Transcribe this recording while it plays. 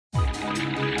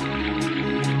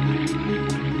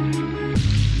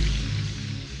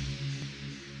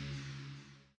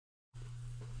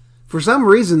For some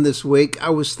reason this week,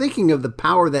 I was thinking of the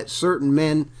power that certain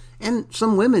men, and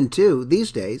some women too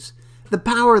these days, the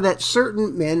power that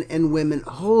certain men and women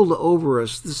hold over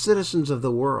us, the citizens of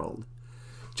the world.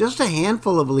 Just a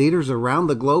handful of leaders around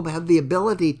the globe have the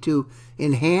ability to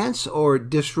enhance or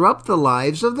disrupt the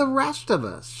lives of the rest of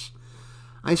us.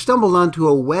 I stumbled onto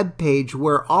a web page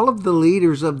where all of the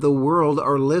leaders of the world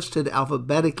are listed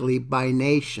alphabetically by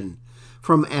nation.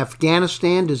 From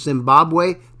Afghanistan to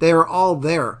Zimbabwe, they are all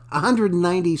there,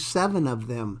 197 of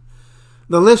them.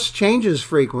 The list changes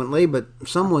frequently, but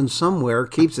someone somewhere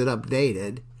keeps it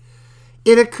updated.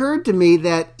 It occurred to me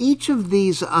that each of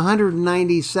these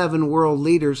 197 world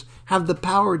leaders have the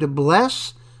power to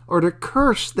bless or to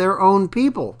curse their own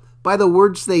people. By the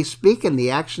words they speak and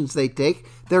the actions they take,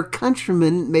 their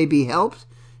countrymen may be helped,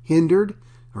 hindered,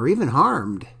 or even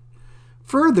harmed.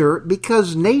 Further,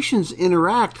 because nations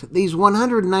interact, these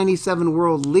 197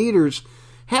 world leaders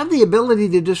have the ability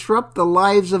to disrupt the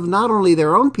lives of not only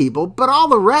their own people, but all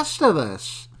the rest of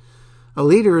us. A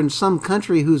leader in some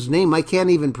country whose name I can't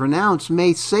even pronounce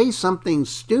may say something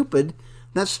stupid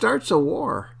that starts a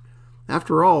war.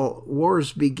 After all,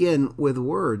 wars begin with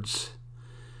words.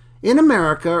 In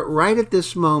America, right at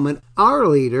this moment, our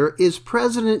leader is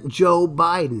President Joe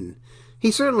Biden. He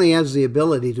certainly has the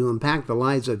ability to impact the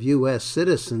lives of U.S.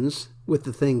 citizens with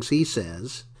the things he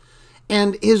says,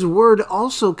 and his word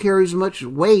also carries much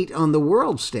weight on the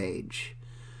world stage.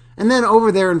 And then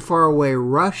over there in faraway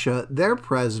Russia, their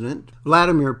president,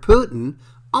 Vladimir Putin,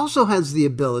 also has the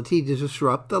ability to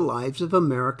disrupt the lives of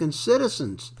American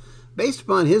citizens. Based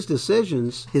upon his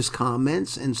decisions, his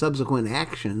comments, and subsequent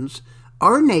actions,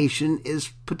 our nation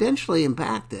is potentially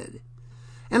impacted.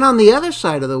 And on the other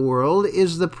side of the world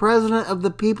is the president of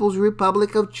the People's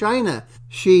Republic of China,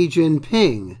 Xi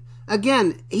Jinping.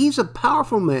 Again, he's a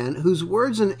powerful man whose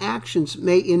words and actions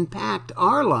may impact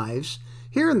our lives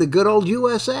here in the good old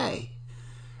USA.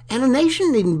 And a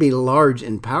nation needn't be large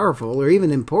and powerful or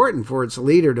even important for its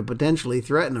leader to potentially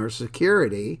threaten our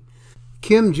security.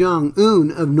 Kim Jong-un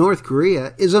of North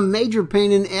Korea is a major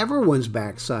pain in everyone's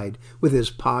backside with his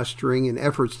posturing and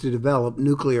efforts to develop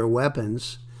nuclear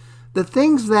weapons. The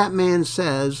things that man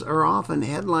says are often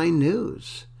headline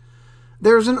news.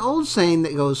 There's an old saying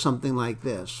that goes something like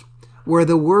this: where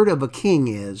the word of a king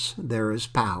is, there is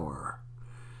power.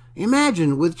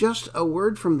 Imagine, with just a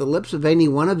word from the lips of any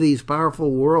one of these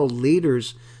powerful world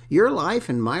leaders, your life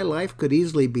and my life could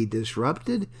easily be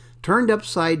disrupted, turned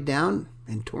upside down,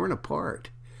 and torn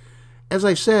apart. As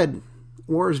I said,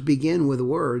 wars begin with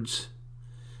words.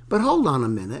 But hold on a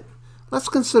minute. Let's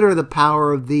consider the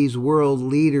power of these world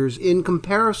leaders in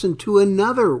comparison to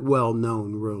another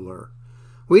well-known ruler.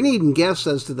 We needn't guess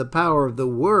as to the power of the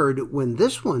word when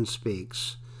this one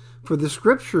speaks, for the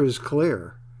scripture is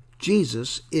clear.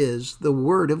 Jesus is the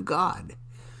Word of God.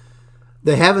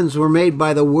 The heavens were made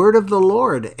by the word of the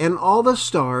Lord, and all the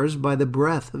stars by the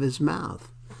breath of his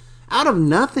mouth. Out of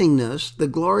nothingness, the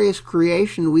glorious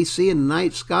creation we see in the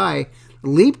night sky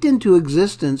leaped into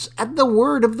existence at the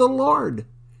word of the Lord.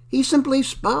 He simply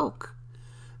spoke.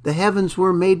 The heavens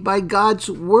were made by God's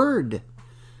word.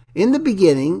 In the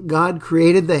beginning, God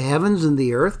created the heavens and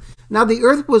the earth. Now the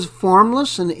earth was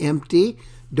formless and empty.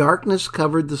 Darkness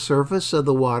covered the surface of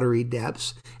the watery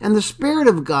depths, and the Spirit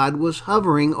of God was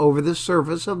hovering over the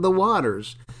surface of the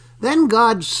waters. Then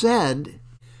God said,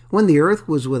 when the earth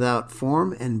was without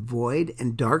form and void,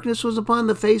 and darkness was upon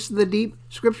the face of the deep,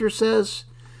 Scripture says,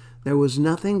 there was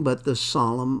nothing but the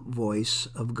solemn voice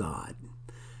of God.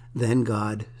 Then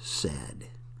God said.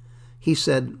 He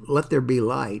said, let there be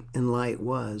light, and light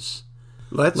was.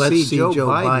 Let's see Joe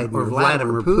Biden or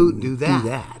Vladimir Putin do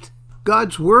that.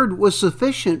 God's word was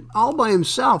sufficient all by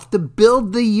himself to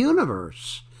build the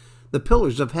universe. The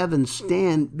pillars of heaven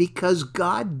stand because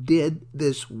God did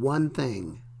this one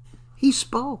thing. He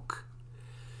spoke.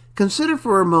 Consider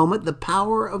for a moment the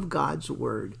power of God's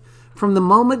word. From the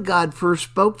moment God first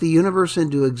spoke the universe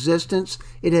into existence,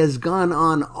 it has gone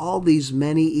on all these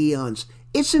many eons.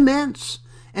 It's immense,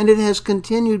 and it has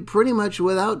continued pretty much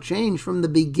without change from the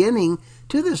beginning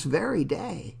to this very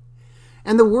day.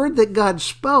 And the word that God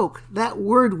spoke, that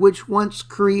word which once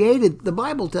created, the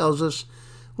Bible tells us,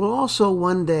 will also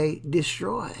one day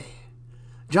destroy.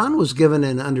 John was given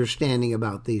an understanding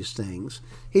about these things.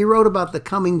 He wrote about the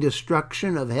coming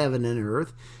destruction of heaven and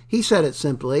earth. He said it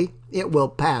simply, it will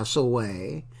pass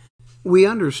away. We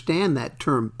understand that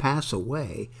term pass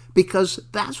away because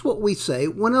that's what we say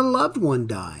when a loved one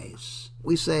dies.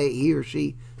 We say he or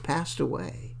she passed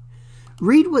away.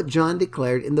 Read what John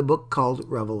declared in the book called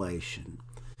Revelation.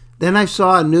 Then I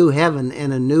saw a new heaven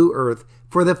and a new earth,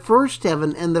 for the first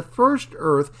heaven and the first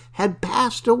earth had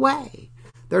passed away.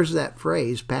 There's that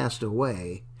phrase, passed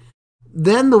away.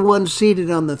 Then the one seated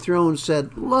on the throne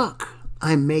said, "Look,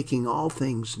 I'm making all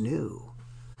things new."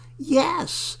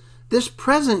 Yes, this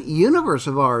present universe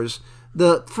of ours,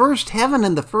 the first heaven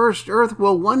and the first earth,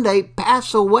 will one day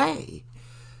pass away.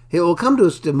 It will come to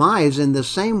its demise in the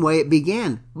same way it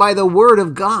began, by the word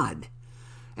of God.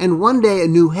 And one day a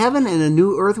new heaven and a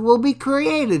new earth will be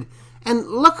created. And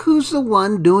look who's the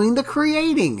one doing the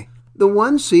creating. The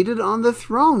one seated on the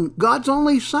throne, God's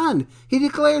only Son. He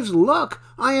declares, "Look,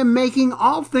 I am making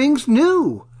all things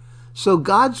new." So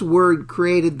God's word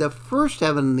created the first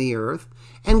heaven and the earth,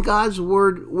 and God's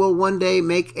word will one day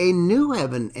make a new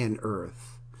heaven and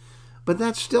earth. But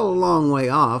that's still a long way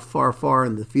off, far, far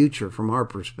in the future from our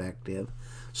perspective.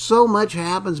 So much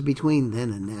happens between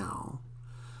then and now.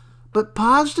 But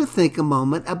pause to think a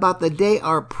moment about the day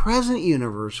our present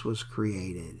universe was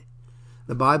created.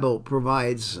 The Bible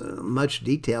provides much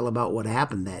detail about what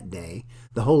happened that day.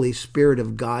 The Holy Spirit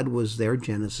of God was there,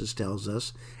 Genesis tells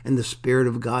us, and the Spirit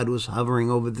of God was hovering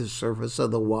over the surface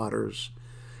of the waters.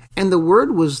 And the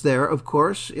Word was there, of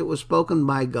course. It was spoken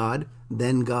by God.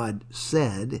 Then God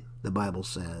said, the Bible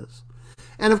says.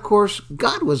 And of course,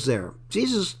 God was there.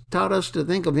 Jesus taught us to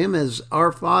think of Him as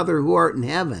our Father who art in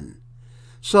heaven.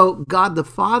 So God the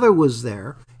Father was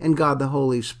there, and God the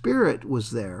Holy Spirit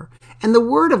was there, and the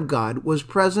Word of God was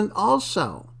present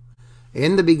also.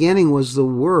 In the beginning was the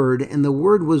Word, and the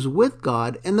Word was with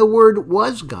God, and the Word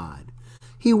was God.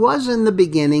 He was in the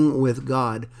beginning with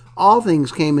God. All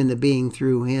things came into being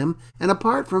through Him, and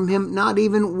apart from Him not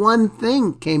even one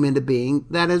thing came into being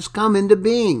that has come into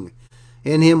being.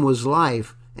 In Him was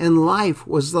life, and life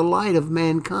was the light of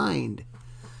mankind.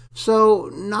 So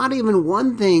not even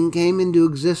one thing came into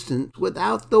existence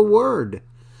without the Word.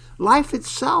 Life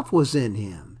itself was in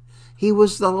Him. He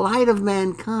was the light of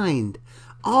mankind.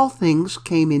 All things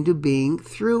came into being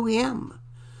through Him.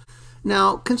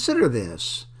 Now, consider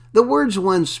this. The words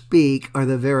one speak are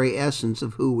the very essence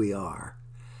of who we are.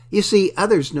 You see,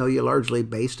 others know you largely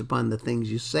based upon the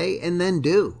things you say and then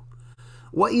do.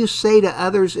 What you say to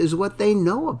others is what they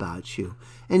know about you.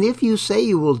 And if you say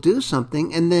you will do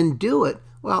something and then do it,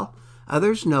 well,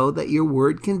 others know that your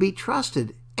word can be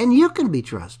trusted, and you can be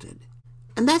trusted.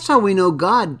 And that's how we know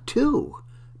God, too,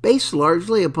 based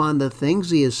largely upon the things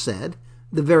He has said.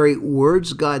 The very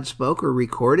words God spoke are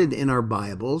recorded in our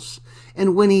Bibles,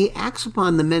 and when He acts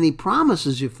upon the many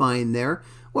promises you find there,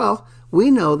 well,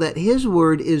 we know that His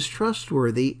word is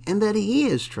trustworthy and that He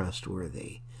is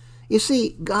trustworthy. You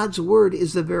see, God's word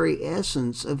is the very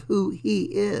essence of who He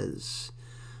is.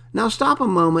 Now stop a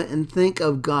moment and think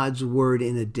of God's word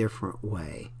in a different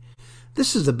way.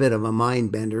 This is a bit of a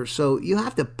mind bender, so you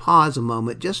have to pause a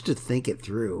moment just to think it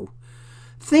through.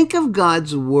 Think of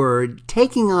God's word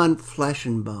taking on flesh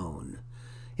and bone.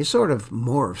 It sort of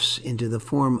morphs into the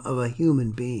form of a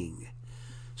human being.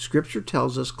 Scripture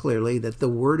tells us clearly that the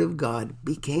Word of God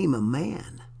became a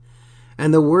man.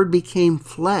 And the Word became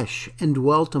flesh and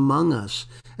dwelt among us,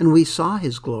 and we saw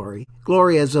His glory,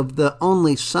 glory as of the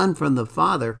only Son from the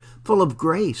Father, full of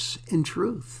grace and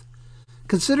truth.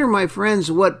 Consider, my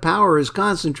friends, what power is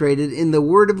concentrated in the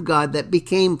Word of God that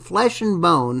became flesh and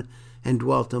bone and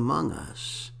dwelt among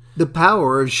us. The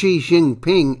power of Xi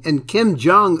Jinping and Kim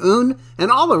Jong-un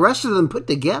and all the rest of them put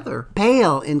together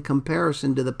pale in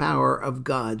comparison to the power of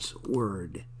God's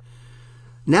Word.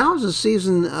 Now is a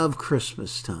season of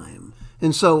Christmas time,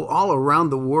 and so all around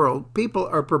the world, people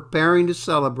are preparing to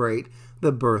celebrate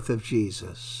the birth of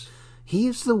Jesus. He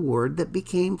is the Word that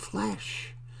became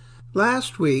flesh.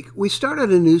 Last week, we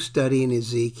started a new study in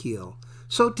Ezekiel.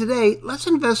 So today, let's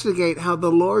investigate how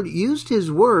the Lord used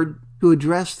His Word to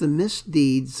address the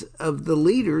misdeeds of the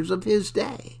leaders of His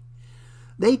day.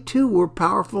 They too were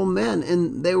powerful men,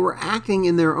 and they were acting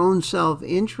in their own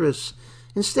self-interests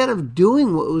instead of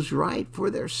doing what was right for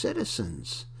their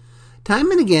citizens.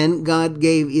 Time and again, God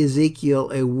gave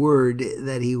Ezekiel a word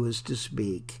that he was to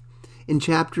speak. In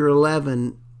chapter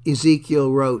 11,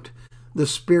 Ezekiel wrote, "The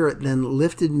Spirit then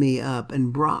lifted me up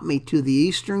and brought me to the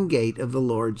eastern gate of the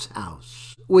Lord's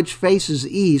house, which faces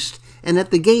east, and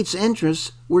at the gate's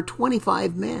entrance were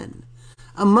 25 men.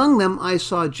 Among them I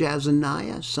saw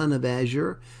Jazaniah, son of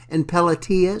Azur, and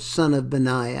Pelatiah, son of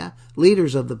Benaiah,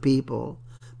 leaders of the people.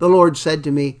 The Lord said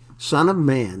to me, 'Son of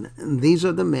man, these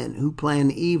are the men who plan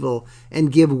evil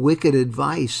and give wicked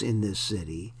advice in this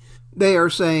city. They are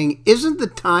saying, "Isn't the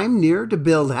time near to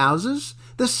build houses?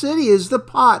 The city is the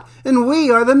pot, and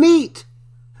we are the meat."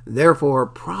 Therefore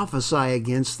prophesy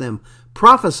against them.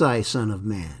 Prophesy, son of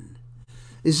man.'"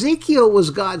 Ezekiel was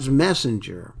God's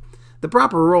messenger. The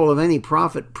proper role of any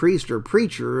prophet, priest, or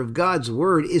preacher of God's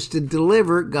word is to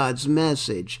deliver God's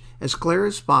message as clear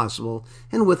as possible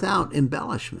and without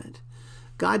embellishment.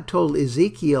 God told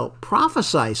Ezekiel,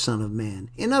 "Prophesy, son of man."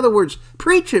 In other words,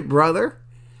 preach it, brother.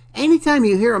 Anytime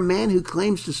you hear a man who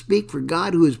claims to speak for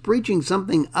God who is preaching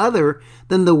something other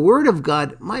than the word of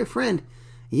God, my friend,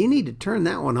 you need to turn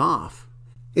that one off.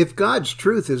 If God's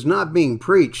truth is not being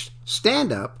preached,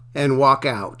 stand up and walk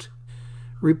out.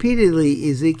 Repeatedly,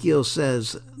 Ezekiel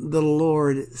says, "The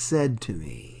Lord said to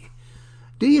me."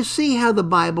 Do you see how the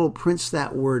Bible prints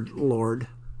that word Lord?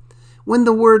 When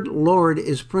the word Lord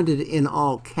is printed in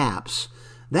all caps,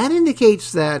 that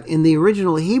indicates that in the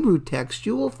original Hebrew text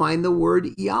you will find the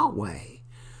word Yahweh.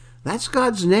 That's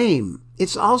God's name.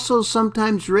 It's also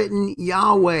sometimes written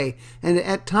Yahweh, and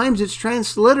at times it's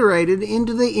transliterated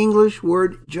into the English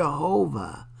word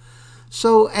Jehovah.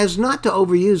 So as not to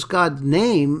overuse God's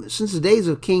name, since the days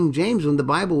of King James when the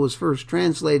Bible was first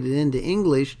translated into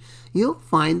English, you'll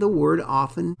find the word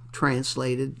often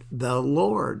translated the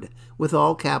Lord with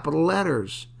all capital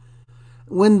letters.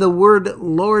 When the word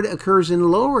Lord occurs in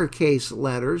lowercase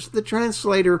letters, the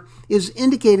translator is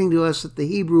indicating to us that the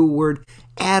Hebrew word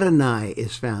Adonai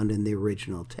is found in the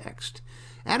original text.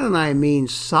 Adonai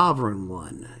means sovereign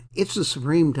one. It's the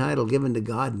supreme title given to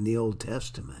God in the Old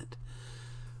Testament.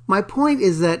 My point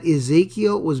is that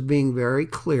Ezekiel was being very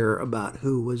clear about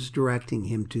who was directing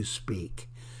him to speak.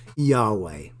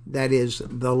 Yahweh, that is,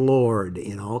 the Lord,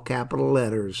 in all capital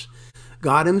letters.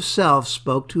 God himself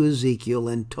spoke to Ezekiel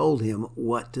and told him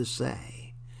what to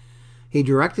say. He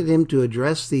directed him to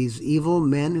address these evil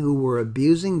men who were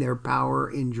abusing their power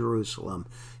in Jerusalem.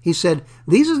 He said,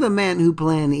 "These are the men who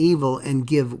plan evil and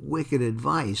give wicked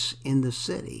advice in the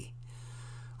city."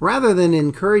 Rather than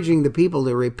encouraging the people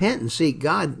to repent and seek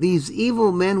God, these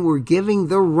evil men were giving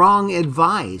the wrong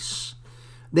advice.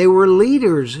 They were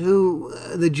leaders who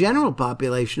the general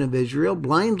population of Israel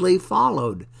blindly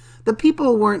followed. The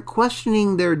people weren't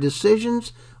questioning their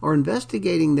decisions or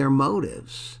investigating their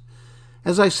motives.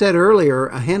 As I said earlier,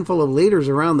 a handful of leaders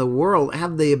around the world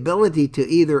have the ability to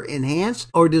either enhance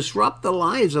or disrupt the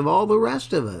lives of all the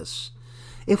rest of us.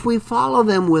 If we follow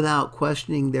them without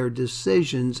questioning their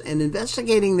decisions and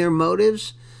investigating their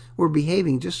motives, we're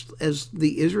behaving just as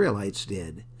the Israelites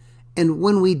did. And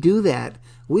when we do that,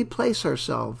 we place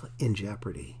ourselves in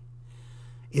jeopardy.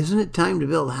 "Isn't it time to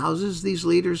build houses?" these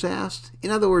leaders asked.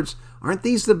 In other words, aren't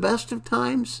these the best of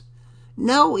times?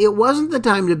 No, it wasn't the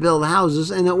time to build houses,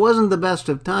 and it wasn't the best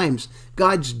of times.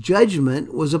 God's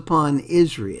judgment was upon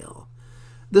Israel.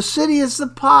 "The city is the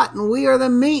pot, and we are the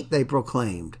meat," they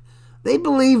proclaimed. They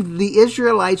believed the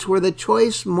Israelites were the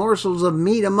choice morsels of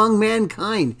meat among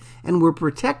mankind and were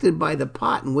protected by the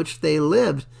pot in which they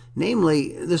lived,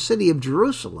 namely the city of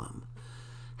Jerusalem.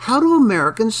 How do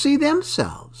Americans see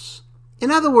themselves? In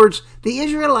other words, the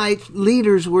Israelite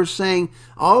leaders were saying,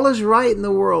 all is right in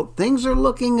the world, things are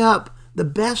looking up, the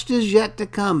best is yet to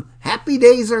come, happy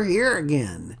days are here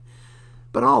again.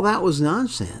 But all that was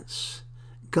nonsense.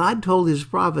 God told his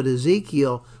prophet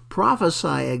Ezekiel,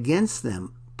 "Prophesy against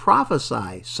them.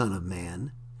 Prophesy, son of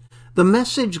man." The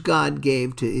message God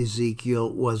gave to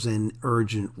Ezekiel was an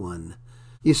urgent one.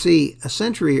 You see, a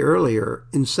century earlier,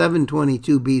 in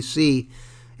 722 BC,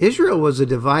 Israel was a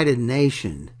divided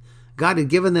nation. God had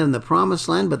given them the promised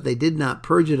land, but they did not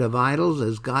purge it of idols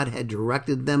as God had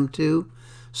directed them to.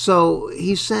 So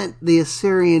he sent the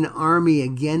Assyrian army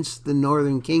against the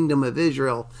northern kingdom of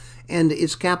Israel and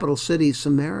its capital city,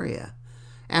 Samaria.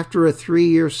 After a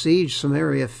 3-year siege,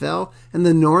 Samaria fell, and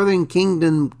the northern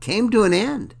kingdom came to an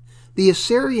end. The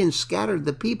Assyrians scattered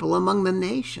the people among the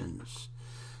nations.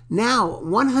 Now,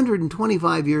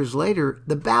 125 years later,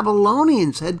 the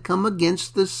Babylonians had come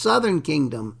against the southern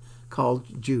kingdom,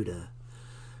 called Judah.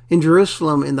 In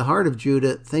Jerusalem, in the heart of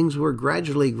Judah, things were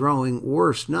gradually growing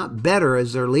worse, not better,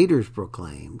 as their leaders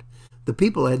proclaimed. The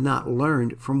people had not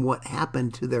learned from what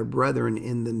happened to their brethren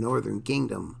in the northern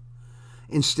kingdom.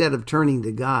 Instead of turning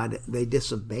to God, they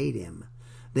disobeyed him.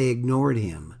 They ignored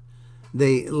him.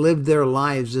 They lived their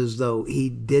lives as though he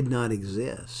did not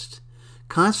exist.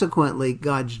 Consequently,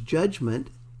 God's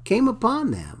judgment came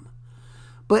upon them.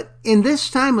 But in this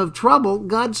time of trouble,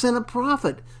 God sent a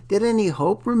prophet. Did any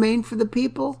hope remain for the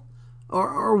people?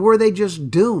 Or were they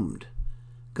just doomed?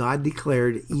 God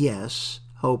declared, yes,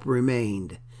 hope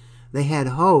remained. They had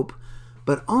hope,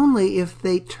 but only if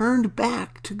they turned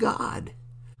back to God.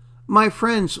 My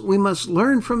friends, we must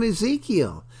learn from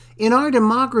Ezekiel. In our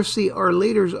democracy, our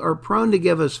leaders are prone to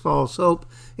give us false hope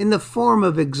in the form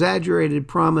of exaggerated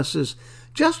promises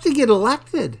just to get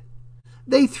elected.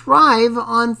 They thrive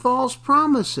on false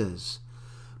promises.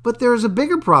 But there is a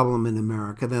bigger problem in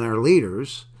America than our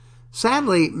leaders.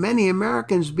 Sadly, many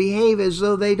Americans behave as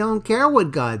though they don't care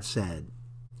what God said.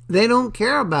 They don't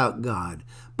care about God.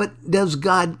 But does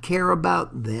God care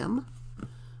about them?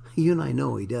 You and I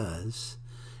know He does.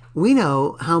 We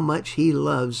know how much He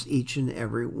loves each and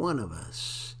every one of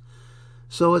us.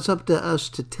 So it's up to us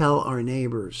to tell our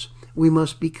neighbors. We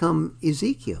must become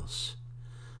Ezekiels.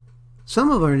 Some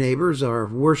of our neighbors are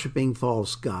worshiping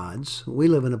false gods. We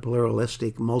live in a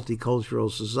pluralistic,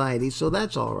 multicultural society, so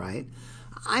that's all right.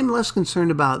 I'm less concerned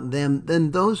about them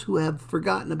than those who have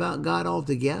forgotten about God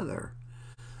altogether.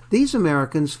 These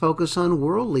Americans focus on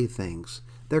worldly things,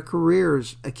 their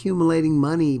careers, accumulating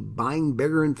money, buying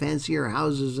bigger and fancier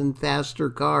houses and faster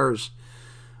cars.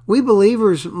 We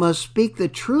believers must speak the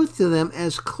truth to them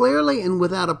as clearly and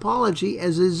without apology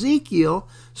as Ezekiel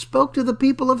spoke to the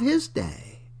people of his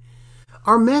day.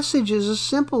 Our message is a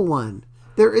simple one.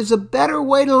 There is a better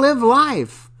way to live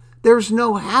life. There's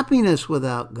no happiness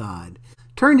without God.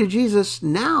 Turn to Jesus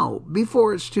now,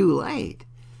 before it's too late.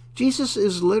 Jesus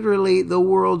is literally the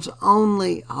world's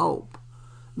only hope.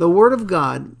 The Word of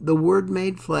God, the Word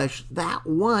made flesh, that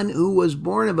one who was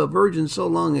born of a virgin so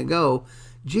long ago,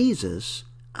 Jesus,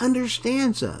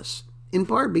 understands us, in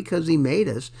part because He made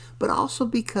us, but also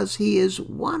because He is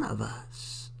one of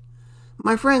us.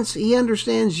 My friends, He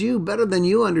understands you better than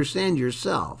you understand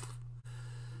yourself.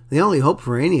 The only hope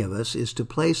for any of us is to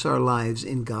place our lives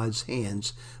in God's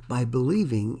hands by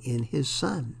believing in His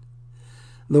Son.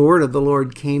 The word of the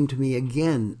Lord came to me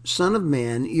again. Son of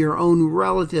man, your own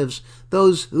relatives,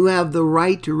 those who have the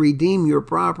right to redeem your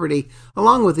property,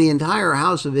 along with the entire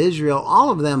house of Israel, all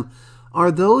of them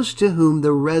are those to whom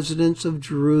the residents of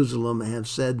Jerusalem have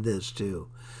said this to.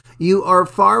 You are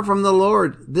far from the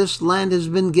Lord. This land has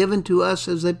been given to us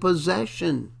as a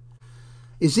possession.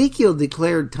 Ezekiel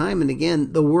declared time and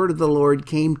again, the word of the Lord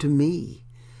came to me.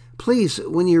 Please,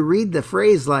 when you read the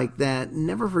phrase like that,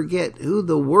 never forget who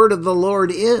the word of the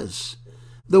Lord is.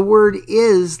 The word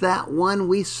is that one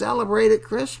we celebrate at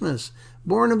Christmas,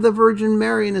 born of the Virgin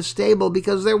Mary in a stable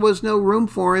because there was no room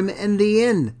for Him in the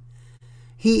inn.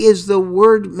 He is the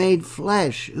Word made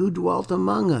flesh who dwelt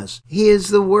among us. He is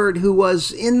the Word who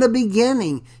was in the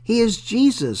beginning. He is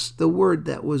Jesus, the Word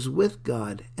that was with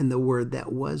God and the Word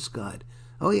that was God.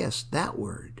 Oh yes, that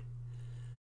Word.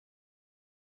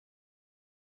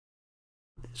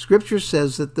 Scripture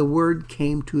says that the Word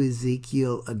came to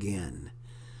Ezekiel again.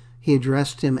 He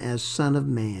addressed him as Son of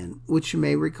Man, which you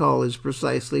may recall is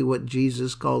precisely what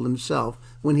Jesus called Himself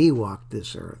when He walked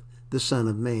this earth, the Son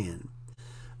of Man.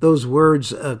 Those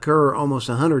words occur almost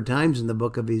 100 times in the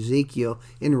book of Ezekiel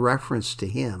in reference to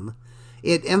Him.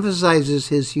 It emphasizes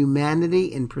His humanity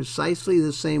in precisely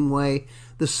the same way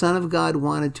the Son of God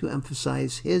wanted to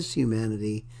emphasize His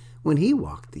humanity when He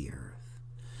walked the earth.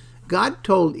 God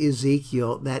told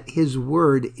Ezekiel that His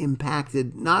word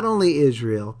impacted not only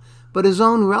Israel, but His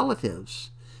own relatives.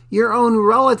 Your own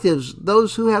relatives,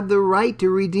 those who have the right to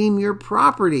redeem your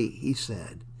property, He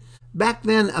said. Back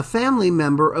then, a family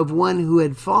member of one who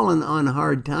had fallen on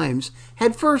hard times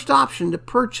had first option to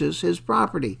purchase his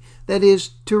property, that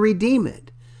is, to redeem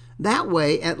it. That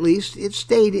way, at least, it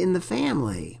stayed in the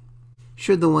family.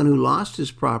 Should the one who lost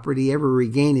his property ever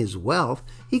regain his wealth,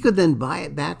 he could then buy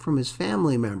it back from his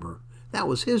family member. That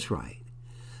was his right.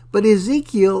 But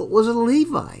Ezekiel was a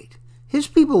Levite. His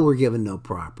people were given no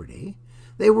property.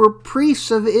 They were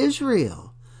priests of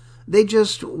Israel. They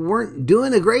just weren't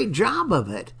doing a great job of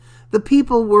it. The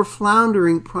people were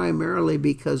floundering primarily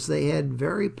because they had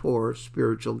very poor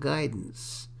spiritual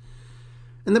guidance.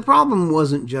 And the problem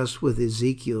wasn't just with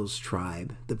Ezekiel's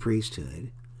tribe, the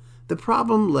priesthood. The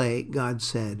problem lay, God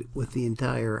said, with the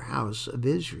entire house of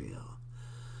Israel.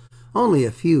 Only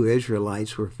a few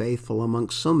Israelites were faithful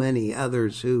amongst so many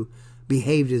others who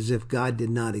behaved as if God did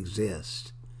not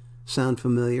exist. Sound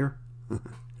familiar?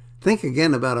 Think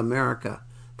again about America.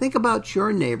 Think about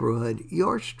your neighborhood,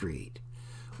 your street.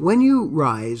 When you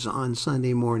rise on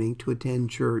Sunday morning to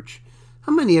attend church,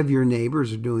 how many of your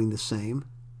neighbors are doing the same?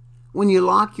 When you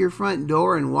lock your front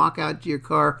door and walk out to your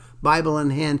car, Bible in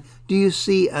hand, do you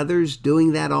see others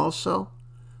doing that also?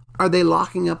 Are they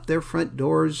locking up their front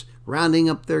doors, rounding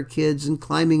up their kids, and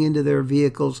climbing into their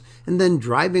vehicles, and then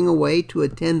driving away to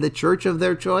attend the church of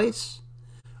their choice?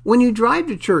 When you drive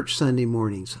to church Sunday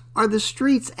mornings, are the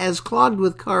streets as clogged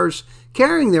with cars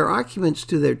carrying their occupants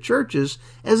to their churches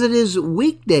as it is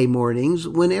weekday mornings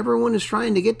when everyone is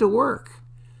trying to get to work?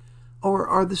 Or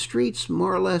are the streets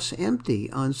more or less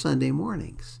empty on Sunday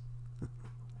mornings?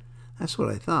 That's what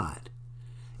I thought.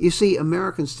 You see,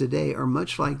 Americans today are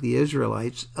much like the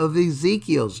Israelites of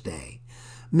Ezekiel's day.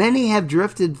 Many have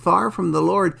drifted far from the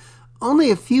Lord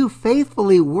Only a few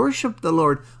faithfully worship the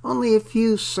Lord. Only a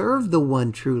few serve the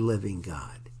one true living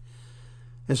God.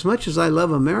 As much as I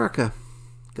love America,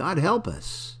 God help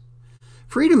us.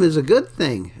 Freedom is a good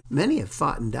thing. Many have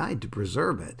fought and died to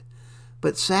preserve it.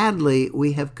 But sadly,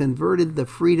 we have converted the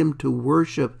freedom to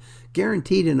worship,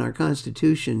 guaranteed in our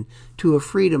Constitution, to a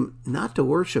freedom not to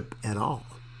worship at all.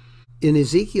 In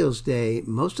Ezekiel's day,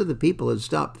 most of the people had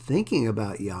stopped thinking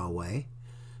about Yahweh.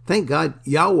 Thank God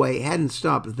Yahweh hadn't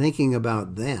stopped thinking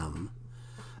about them.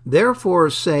 Therefore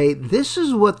say, this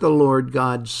is what the Lord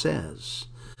God says.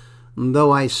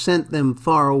 Though I sent them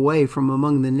far away from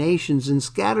among the nations and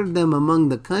scattered them among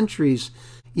the countries,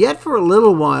 yet for a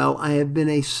little while I have been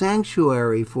a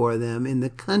sanctuary for them in the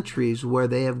countries where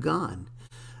they have gone.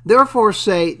 Therefore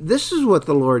say, this is what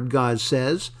the Lord God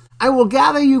says. I will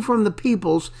gather you from the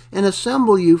peoples and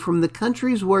assemble you from the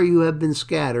countries where you have been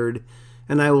scattered,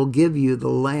 and I will give you the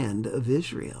land of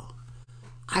Israel.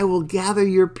 I will gather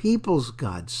your peoples,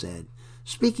 God said,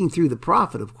 speaking through the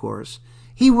prophet, of course.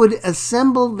 He would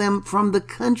assemble them from the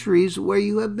countries where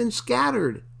you have been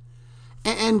scattered.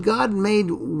 And God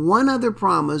made one other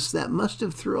promise that must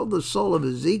have thrilled the soul of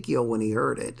Ezekiel when he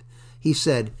heard it. He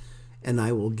said, and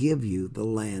I will give you the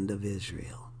land of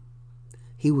Israel.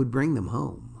 He would bring them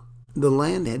home. The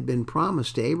land had been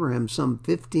promised to Abraham some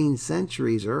 15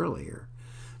 centuries earlier.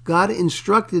 God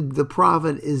instructed the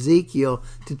prophet Ezekiel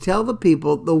to tell the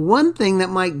people the one thing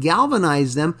that might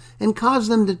galvanize them and cause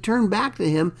them to turn back to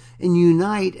him and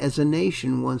unite as a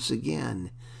nation once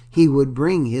again. He would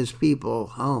bring his people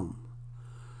home.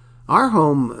 Our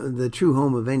home, the true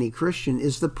home of any Christian,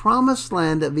 is the promised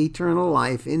land of eternal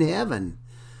life in heaven.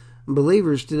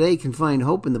 Believers today can find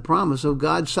hope in the promise of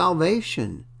God's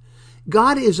salvation.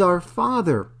 God is our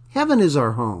Father. Heaven is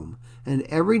our home. And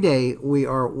every day we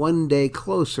are one day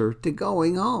closer to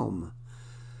going home.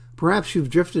 Perhaps you've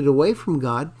drifted away from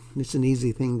God. It's an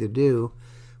easy thing to do.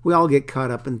 We all get caught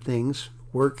up in things.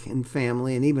 Work and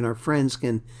family and even our friends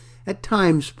can at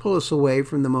times pull us away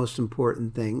from the most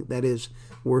important thing, that is,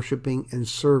 worshiping and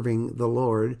serving the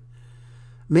Lord.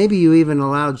 Maybe you even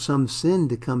allowed some sin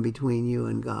to come between you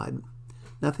and God.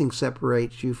 Nothing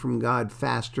separates you from God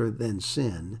faster than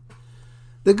sin.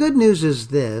 The good news is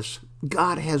this: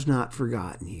 God has not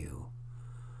forgotten you.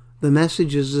 The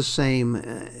message is the same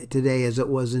today as it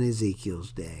was in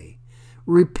Ezekiel's day.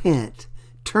 Repent.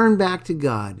 Turn back to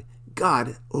God.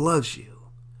 God loves you.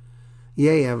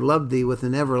 Yea, I've loved thee with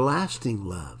an everlasting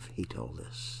love, he told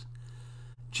us.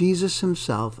 Jesus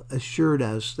himself assured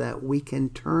us that we can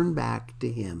turn back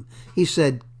to him. He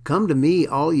said, come to me,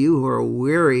 all you who are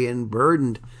weary and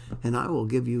burdened, and I will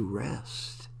give you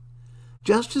rest.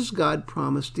 Just as God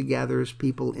promised to gather his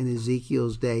people in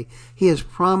Ezekiel's day, he has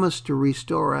promised to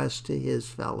restore us to his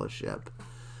fellowship.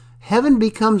 Heaven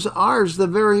becomes ours the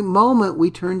very moment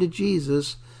we turn to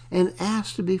Jesus and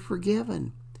ask to be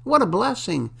forgiven. What a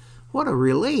blessing! What a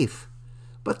relief!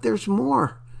 But there's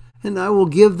more. And I will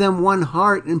give them one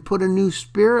heart and put a new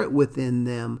spirit within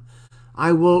them.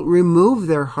 I will remove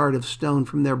their heart of stone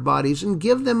from their bodies and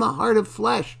give them a heart of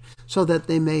flesh, so that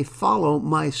they may follow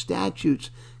my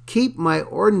statutes, keep my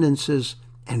ordinances,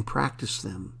 and practice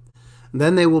them.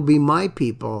 Then they will be my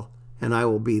people, and I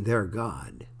will be their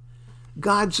God.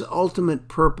 God's ultimate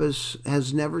purpose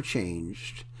has never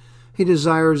changed. He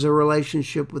desires a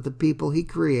relationship with the people he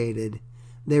created.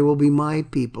 They will be my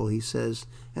people, he says,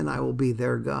 and I will be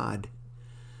their God.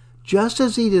 Just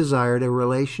as he desired a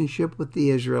relationship with the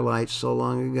Israelites so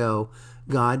long ago,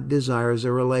 God desires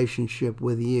a relationship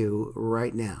with you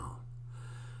right now.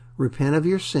 Repent of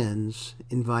your sins,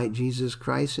 invite Jesus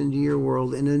Christ into your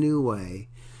world in a new way,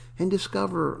 and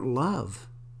discover love.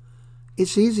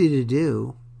 It's easy to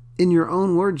do. In your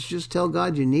own words, just tell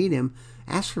God you need him.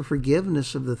 Ask for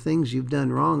forgiveness of the things you've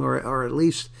done wrong, or at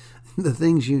least the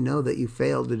things you know that you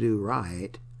failed to do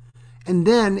right. And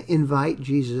then invite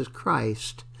Jesus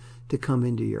Christ to come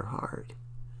into your heart.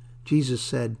 Jesus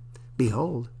said,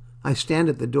 behold, I stand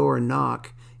at the door and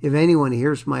knock. If anyone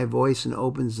hears my voice and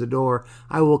opens the door,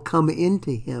 I will come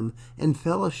into him and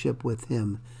fellowship with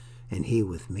him, and he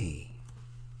with me.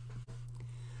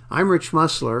 I'm Rich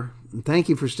Mussler, and thank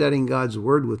you for studying God's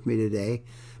Word with me today,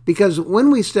 because when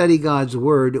we study God's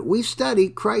Word, we study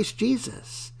Christ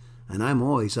Jesus, and I'm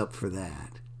always up for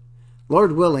that.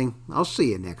 Lord willing, I'll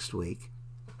see you next week.